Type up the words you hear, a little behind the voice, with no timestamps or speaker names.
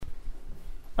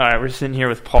All right, we're sitting here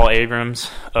with Paul Abrams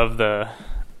of the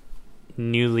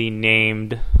newly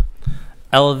named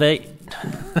Elevate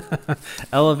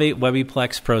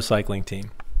Webbyplex Pro Cycling Team.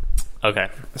 Okay,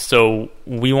 so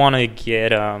we want to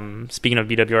get, speaking of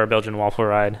BWR Belgian Waffle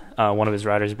Ride, one of his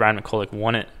riders, Brian McCulloch,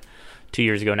 won it 2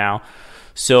 years ago now.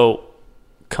 So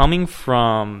coming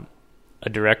from a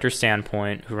director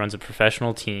standpoint who runs a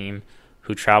professional team,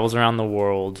 who travels around the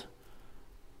world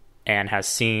and has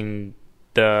seen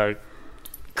the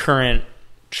current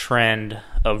trend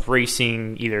of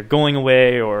racing either going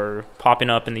away or popping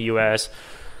up in the U.S.,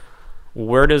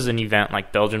 where does an event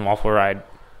like Belgian Waffle Ride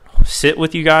sit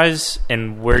with you guys,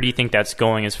 and where do you think that's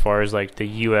going as far as like the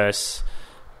U.S.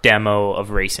 demo of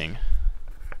racing?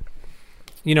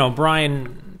 You know,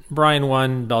 Brian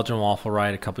won Belgian Waffle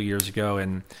Ride a couple years ago,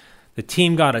 and the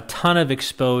team got a ton of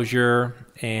exposure,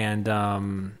 and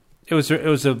it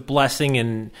was a blessing,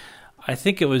 and I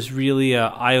think it was really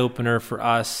an eye-opener for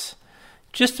us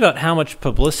just about how much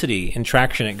publicity and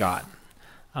traction it got.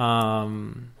 Now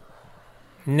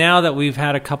that we've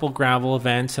had a couple gravel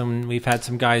events and we've had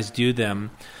some guys do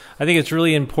them, I think it's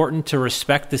really important to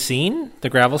respect the scene, the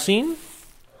gravel scene,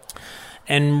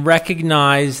 and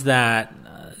recognize that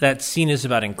that scene is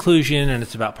about inclusion, and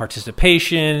it's about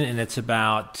participation, and it's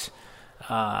about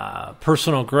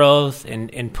personal growth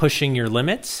and pushing your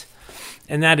limits.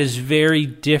 And that is very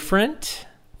different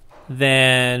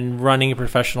than running a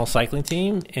professional cycling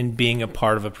team and being a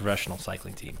part of a professional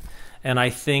cycling team. And I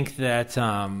think that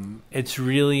it's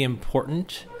really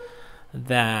important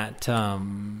that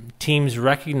teams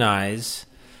recognize.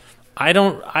 I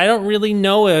don't really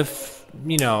know if,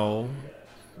 you know,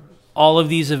 all of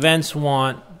these events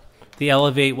want the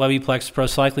Elevate Webbyplex Pro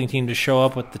Cycling Team to show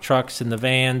up with the trucks and the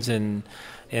vans and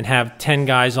have 10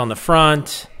 guys on the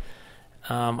front.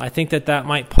 I think that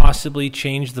might possibly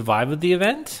change the vibe of the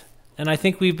event. And I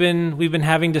think we've been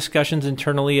having discussions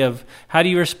internally of how do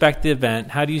you respect the event?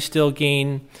 How do you still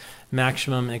gain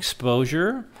maximum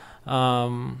exposure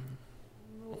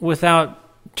without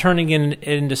turning it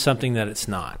into something that it's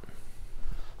not?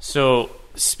 So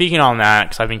speaking on that,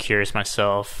 because I've been curious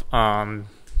myself,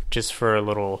 just for a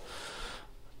little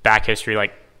back history,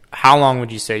 like how long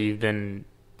would you say you've been,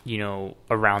 you know,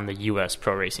 around the U.S.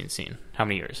 pro racing scene? How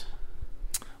many years?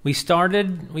 We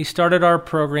started our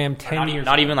program 10 years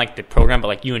ago. Not even like the program, but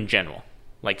like you in general,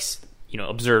 like, you know,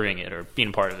 observing it or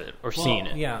being part of it or seeing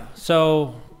it. Yeah.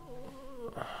 So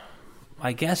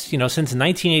I guess, you know, since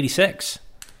 1986,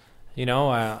 you know,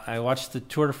 I watched the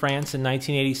Tour de France in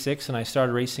 1986 and I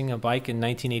started racing a bike in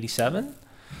 1987.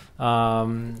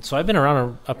 So I've been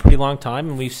around a pretty long time,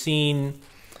 and we've seen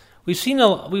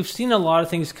a lot of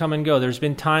things come and go. There's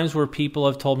been times where people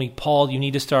have told me, Paul, you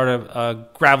need to start a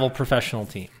gravel professional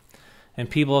team. And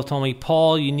people have told me,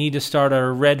 Paul, you need to start a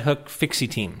Red Hook fixie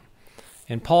team.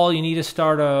 And Paul, you need to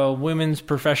start a women's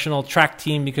professional track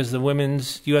team because the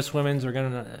U.S. women's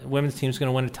team is going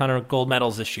to win a ton of gold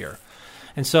medals this year.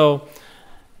 And so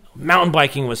mountain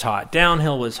biking was hot.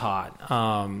 Downhill was hot.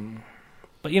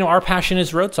 But, you know, our passion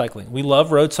is road cycling. We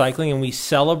love road cycling, and we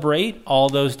celebrate all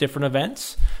those different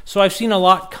events. So I've seen a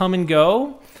lot come and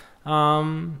go,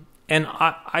 and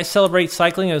I celebrate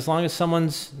cycling as long as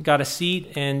someone's got a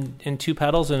seat and two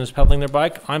pedals and is pedaling their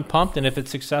bike. I'm pumped, and if it's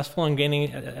successful and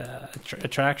gaining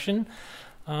attraction,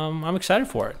 I'm excited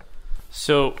for it.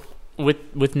 So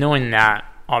with knowing that,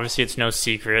 obviously it's no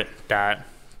secret that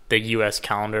the U.S.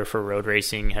 calendar for road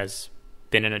racing has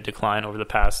been in a decline over the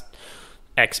past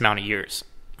X amount of years.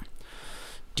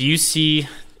 Do you see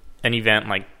an event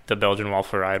like the Belgian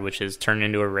Waffle Ride, which is turned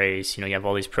into a race? You know, you have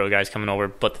all these pro guys coming over,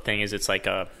 but the thing is, it's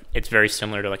very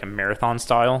similar to like a marathon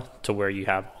style, to where you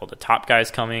have all the top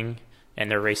guys coming and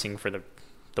they're racing for the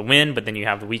win, but then you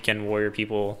have the weekend warrior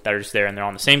people that are just there and they're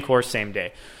on the same course, same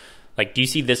day. Like, do you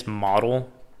see this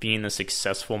model being the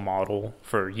successful model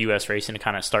for U.S. racing to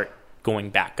kind of start going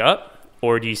back up?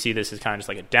 Or do you see this as kind of just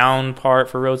like a down part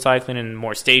for road cycling, and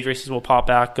more stage races will pop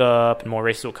back up and more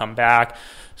races will come back?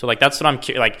 So like, that's what I'm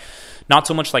like, not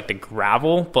so much like the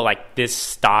gravel, but like this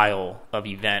style of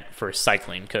event for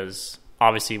cycling, because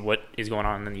obviously what is going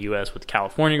on in the U.S. with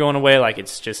California going away, like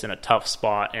it's just in a tough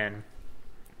spot. And,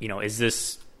 you know, is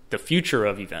this the future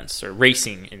of events or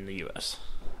racing in the U.S.?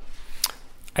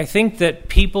 I think that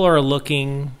people are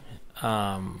looking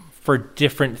for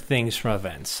different things from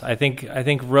events. I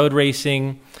think road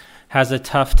racing has a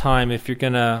tough time if you're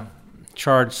going to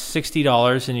charge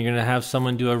 $60 and you're going to have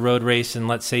someone do a road race in,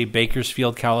 let's say,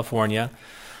 Bakersfield, California.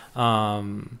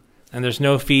 And there's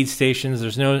no feed stations,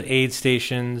 there's no aid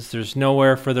stations, there's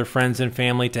nowhere for their friends and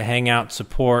family to hang out,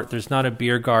 support. There's not a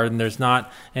beer garden, there's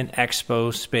not an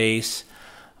expo space.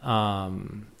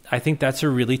 I think that's a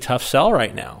really tough sell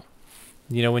right now.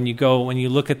 When you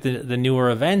look at the newer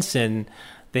events and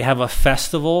they have a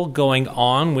festival going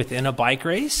on within a bike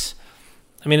race,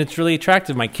 I mean, it's really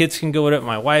attractive. My kids can go to it.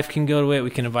 My wife can go to it. We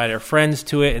can invite our friends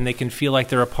to it, and they can feel like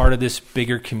they're a part of this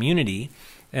bigger community.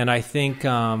 And I think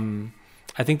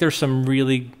there's some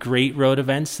really great road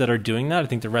events that are doing that. I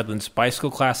think the Redlands Bicycle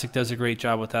Classic does a great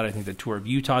job with that. I think the Tour of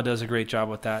Utah does a great job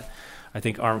with that. I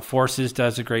think Armed Forces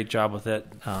does a great job with it.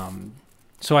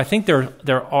 So I think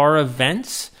there are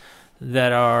events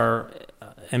that are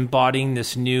embodying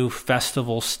this new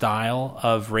festival style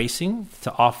of racing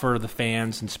to offer the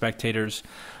fans and spectators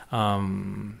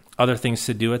other things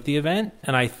to do at the event.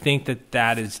 And I think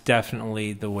that is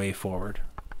definitely the way forward.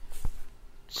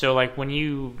 So, like, when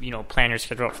you plan your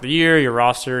schedule out for the year, your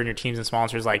roster and your teams and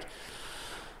sponsors, like,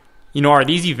 are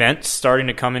these events starting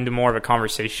to come into more of a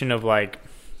conversation of, like,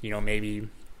 maybe,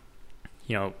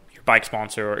 your bike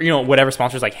sponsor or, whatever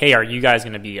sponsor's like, hey, are you guys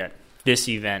going to be at this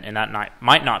event? And that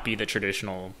might not be the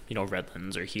traditional,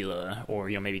 Redlands or Gila or,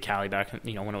 maybe Cali back,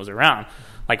 when it was around.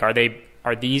 Like,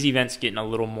 are these events getting a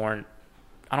little more,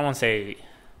 I don't want to say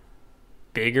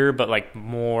bigger, but like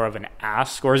more of an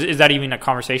ask, or is that even a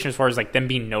conversation as far as like them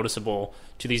being noticeable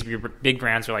to these big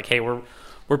brands? Are like, hey, we're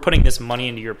putting this money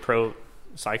into your pro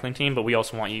cycling team, but we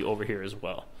also want you over here as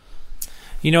well.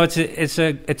 It's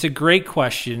a great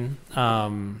question.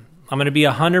 I'm going to be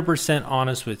 100%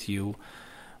 honest with you.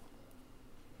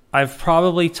 I've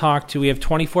probably we have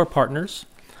 24 partners,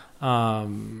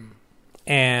 and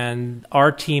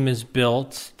our team is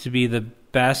built to be the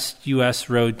best U.S.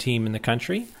 road team in the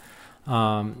country.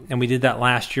 And we did that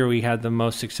last year. We had the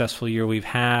most successful year we've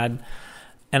had.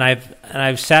 And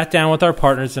I've sat down with our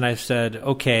partners and I've said,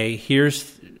 okay,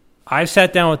 I've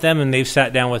sat down with them and they've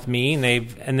sat down with me,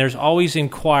 and there's always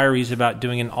inquiries about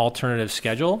doing an alternative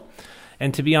schedule.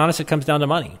 And to be honest, it comes down to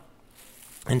money.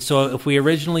 And so if we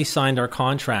originally signed our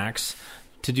contracts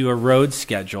to do a road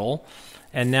schedule,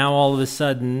 and now all of a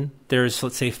sudden there's,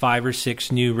 let's say, 5 or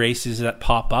 6 new races that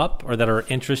pop up or that are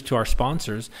of interest to our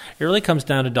sponsors, it really comes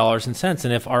down to dollars and cents.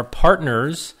 And if our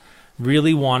partners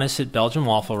really want us at Belgian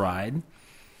Waffle Ride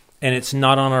and it's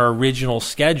not on our original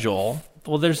schedule,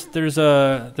 well, there's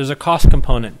a cost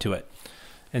component to it.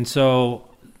 And so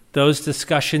those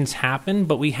discussions happen,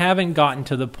 but we haven't gotten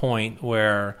to the point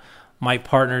where my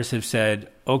partners have said,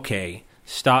 okay,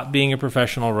 stop being a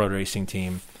professional road racing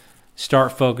team,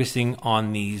 start focusing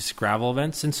on these gravel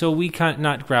events. And so we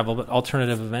not gravel, but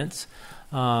alternative events.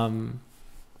 But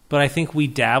I think we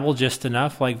dabble just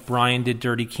enough. Like Brian did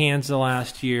Dirty Kansas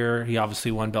last year. He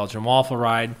obviously won Belgian Waffle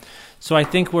Ride. So I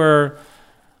think we're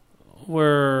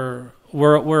aware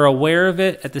of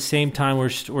it. At the same time,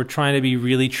 we're trying to be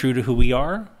really true to who we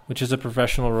are, which is a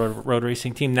professional road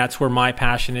racing team. That's where my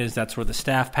passion is. That's where the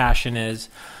staff passion is.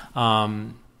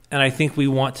 And I think we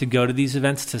want to go to these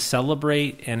events to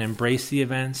celebrate and embrace the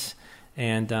events,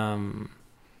 and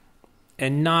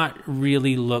not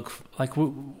really look like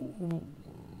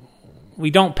we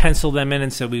don't pencil them in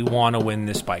and say we want to win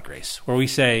this bike race. Where we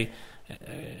say,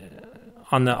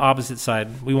 on the opposite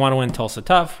side, we want to win Tulsa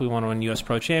Tough, we want to win U.S.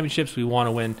 Pro Championships, we want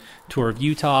to win Tour of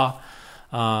Utah.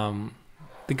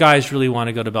 The guys really want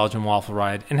to go to Belgian Waffle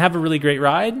Ride and have a really great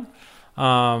ride.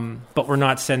 But we're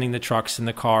not sending the trucks and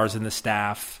the cars and the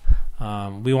staff.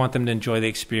 We want them to enjoy the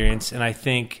experience. And I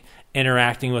think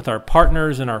interacting with our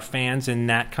partners and our fans in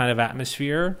that kind of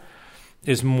atmosphere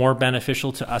is more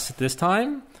beneficial to us at this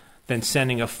time than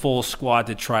sending a full squad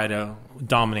to try to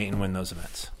dominate and win those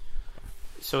events.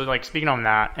 So, like, speaking on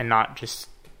that, and not just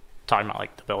talking about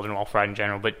like the Belgian Waffle Ride in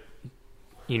general, but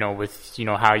with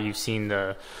how you've seen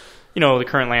the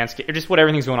current landscape, or just what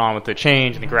everything's going on with the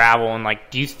change and the gravel, and like,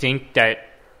 do you think that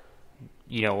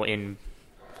in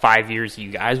 5 years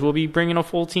you guys will be bringing a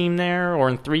full team there, or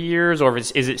in 3 years, or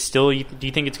is it still? Do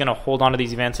you think it's going to hold on to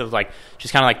these events of like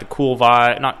just kind of like the cool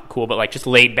vibe, not cool, but like just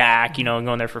laid back, and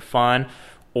going there for fun,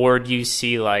 or do you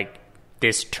see like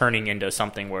this turning into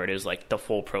something where it is like the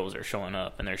full pros are showing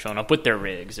up and they're showing up with their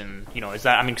rigs, and is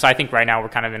that? I mean, because I think right now we're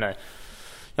kind of in a,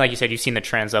 like you said, you've seen the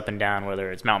trends up and down,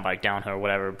 whether it's mountain bike, downhill, or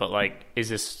whatever. But like, is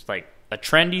this like a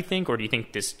trend, do you think, or do you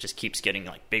think this just keeps getting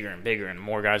like bigger and bigger, and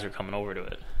more guys are coming over to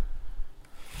it?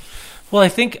 Well, I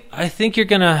think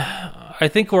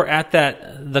we're at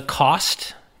that. The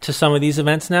cost to some of these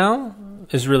events now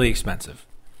is really expensive,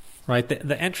 right?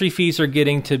 The entry fees are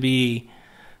getting to be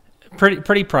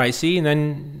pretty pricey, and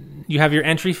then you have your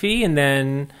entry fee, and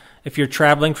then if you're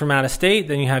traveling from out of state,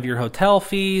 then you have your hotel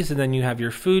fees, and then you have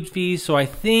your food fees. So I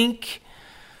think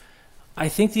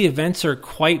the events are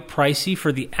quite pricey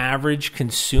for the average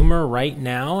consumer right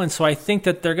now, and so I think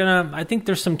that I think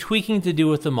there's some tweaking to do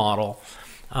with the model.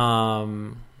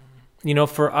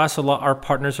 for us, our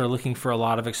partners are looking for a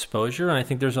lot of exposure, and I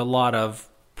think there's a lot of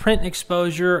print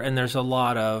exposure and there's a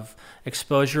lot of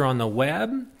exposure on the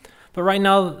web. But right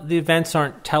now, the events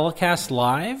aren't telecast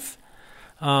live,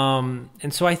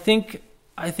 and so I think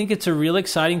it's a real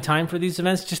exciting time for these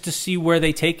events just to see where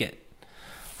they take it.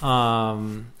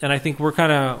 And I think we're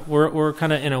kind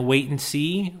of in a wait and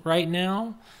see right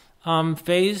now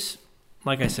phase.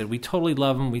 Like I said, we totally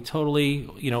love them. We totally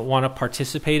want to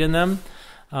participate in them.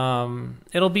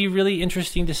 It'll be really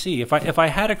interesting to see. If I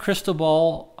had a crystal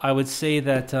ball, I would say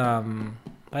that if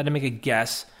I had to make a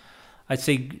guess, I'd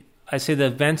say the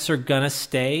events are gonna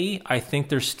stay. I think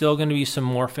there's still going to be some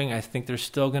morphing. I think there's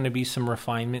still going to be some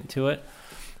refinement to it.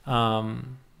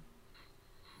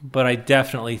 But I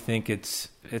definitely think it's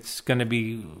going to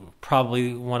be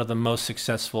probably one of the most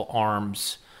successful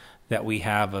arms that we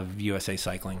have of USA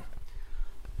Cycling.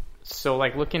 So,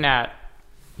 like, looking at,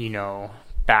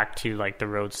 back to, like, the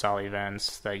road style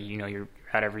events that, you're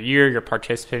at every year, you're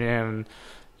participating in,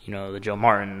 the Joe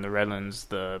Martin, the Redlands,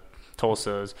 the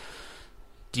Tulsas.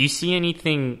 Do you see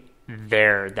anything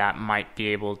there that might be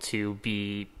able to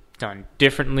be done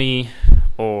differently,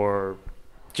 or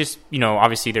just,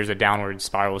 obviously there's a downward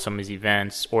spiral with some of these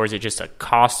events, or is it just a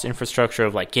cost infrastructure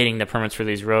of, like, getting the permits for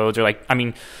these roads, or, like, I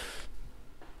mean,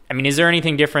 is there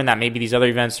anything different that maybe these other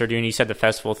events are doing? You said the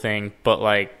festival thing, but,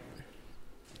 like,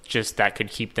 just that could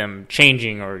keep them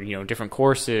changing, or, different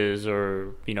courses,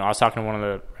 or, I was talking to one of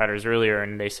the riders earlier,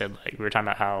 and they said, like, we were talking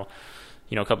about how,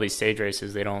 a couple of these stage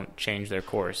races, they don't change their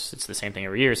course. It's the same thing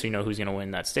every year, so who's going to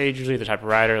win that stage, usually the type of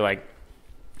rider. Like,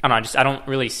 I don't know, I don't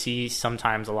really see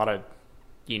sometimes a lot of,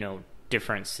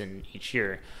 difference in each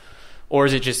year. Or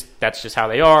is it just, that's just how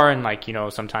they are, and, like,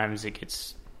 sometimes it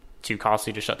gets too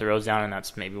costly to shut the roads down, and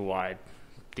that's maybe why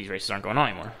these races aren't going on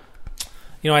anymore?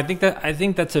 I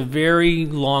think that's a very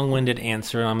long-winded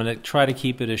answer, and I'm going to try to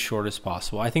keep it as short as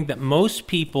possible. I think that most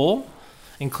people,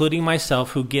 including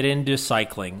myself, who get into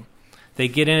cycling, they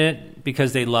get in it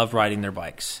because they love riding their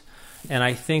bikes. And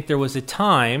I think there was a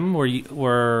time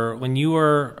where when you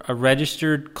were a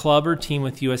registered club or team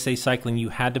with USA Cycling, you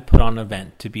had to put on an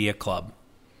event to be a club.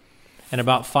 And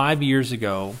about 5 years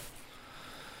ago,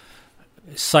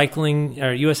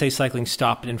 USA Cycling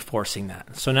stopped enforcing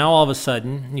that. So now all of a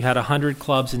sudden, you had 100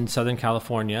 clubs in Southern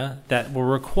California that were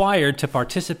required to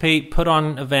participate, put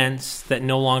on events that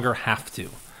no longer have to.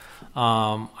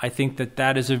 I think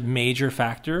that is a major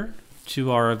factor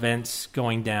to our events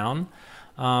going down.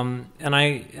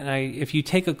 If you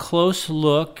take a close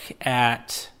look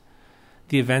at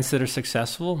the events that are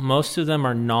successful, most of them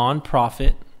are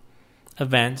non-profit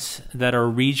events that are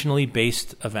regionally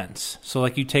based events. So,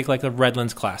 like, you take, like, the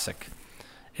Redlands Classic.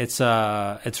 It's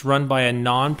run by a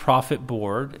non-profit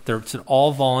board. It's an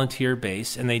all volunteer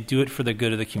base, and they do it for the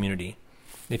good of the community.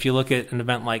 If you look at an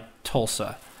event like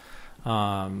Tulsa,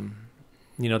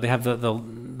 they have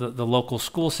the local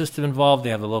school system involved. They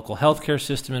have the local healthcare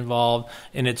system involved,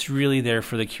 and it's really there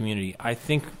for the community. I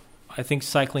think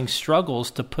cycling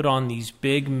struggles to put on these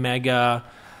big, mega,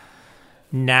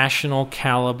 national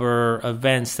caliber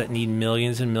events that need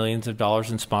millions and millions of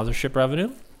dollars in sponsorship revenue.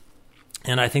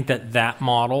 And I think that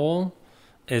model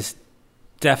is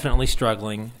definitely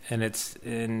struggling, and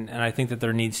I think that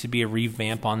there needs to be a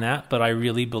revamp on that. But I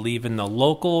really believe in the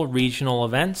local, regional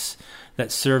events that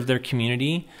serve their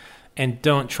community and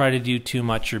don't try to do too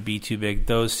much or be too big.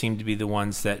 Those seem to be the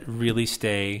ones that really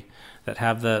stay, that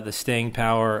have the staying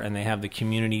power, and they have the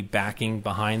community backing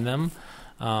behind them.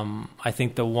 I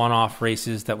think the one-off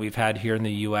races that we've had here in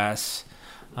the U.S.,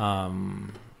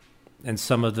 and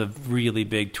some of the really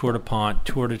big Tour de Pont,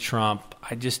 Tour de Trump,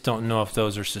 I just don't know if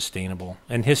those are sustainable.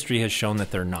 And history has shown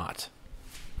that they're not.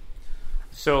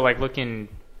 So, like, looking,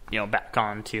 back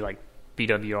on to, like,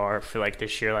 BWR for, like,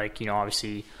 this year, like,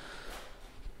 obviously,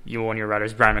 one of your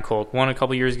riders, Brian McCulloch, won a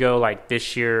couple years ago. Like,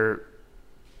 this year,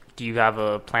 do you have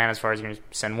a plan as far as you're going to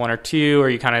send one or two, or are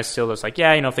you kind of still just like,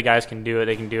 if the guys can do it,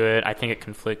 they can do it? I think it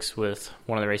conflicts with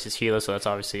one of the races, Gila, so that's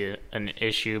obviously an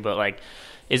issue. But, like,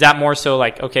 is that more so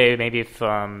like, okay, maybe if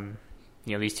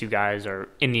these two guys are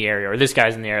in the area, or this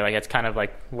guy's in the area, like, that's kind of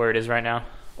like where it is right now?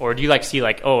 Or do you, like, see,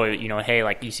 like, hey,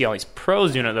 like, you see all these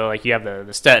pros doing it, though, like, you have the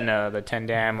Stetina, the 10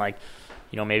 Dam, like,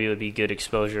 maybe it would be good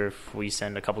exposure if we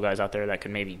send a couple guys out there that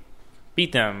could maybe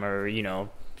beat them, or,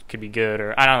 could be good,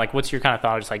 or I don't know, like, what's your kind of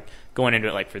thought just, like, going into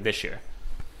it, like, for this year?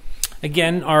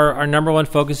 Again, our number one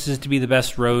focus is to be the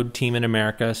best road team in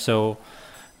America. So,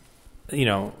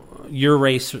 your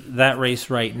race, that race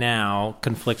right now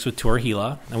conflicts with Tour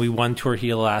Gila, and we won Tour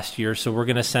Gila last year, so we're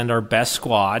going to send our best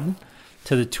squad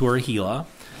to the Tour Gila,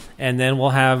 and then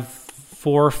we'll have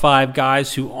 4 or 5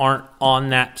 guys who aren't on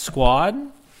that squad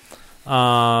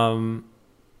And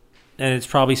it's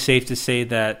probably safe to say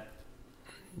that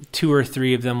 2 or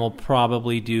 3 of them will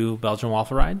probably do Belgian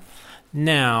Waffle Ride.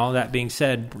 Now, that being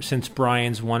said, since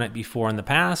Brian's won it before in the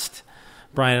past,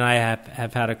 Brian and I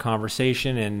have had a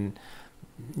conversation, and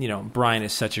Brian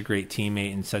is such a great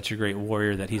teammate and such a great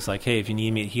warrior that he's like, hey, if you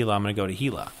need me at Gila, I'm going to go to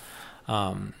Gila.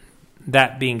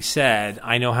 That being said,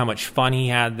 I know how much fun he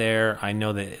had there. I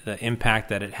know the impact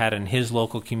that it had in his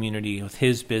local community with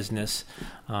his business,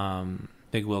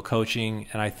 Big Wheel Coaching,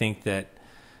 and I think that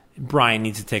Brian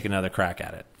needs to take another crack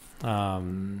at it.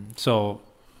 So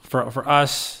for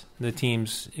us, the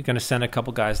team's going to send a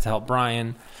couple guys to help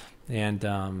Brian, and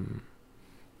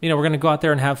we're going to go out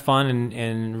there and have fun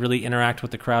and really interact with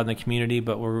the crowd and the community,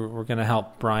 but we're going to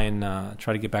help Brian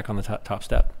try to get back on the top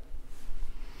step.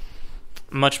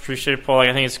 Much appreciated, Paul.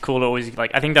 I think it's cool to always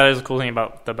I think that is the cool thing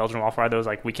about the Belgian Waffle Ride, though, is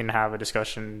we can have a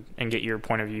discussion and get your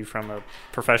point of view from a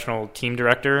professional team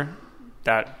director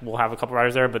that will have a couple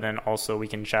riders there, but then also we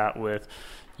can chat with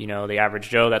the average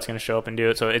Joe that's going to show up and do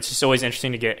it. So it's just always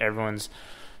interesting to get everyone's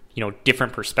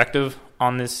different perspective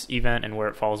on this event and where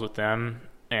it falls with them.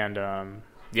 And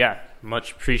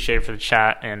much appreciated for the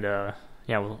chat, and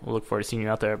we'll look forward to seeing you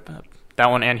out there.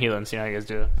 That one and Gila, and seeing how you guys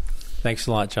do it. Thanks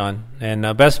a lot, John.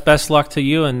 And best luck to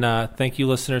you, and thank you,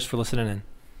 listeners, for listening in.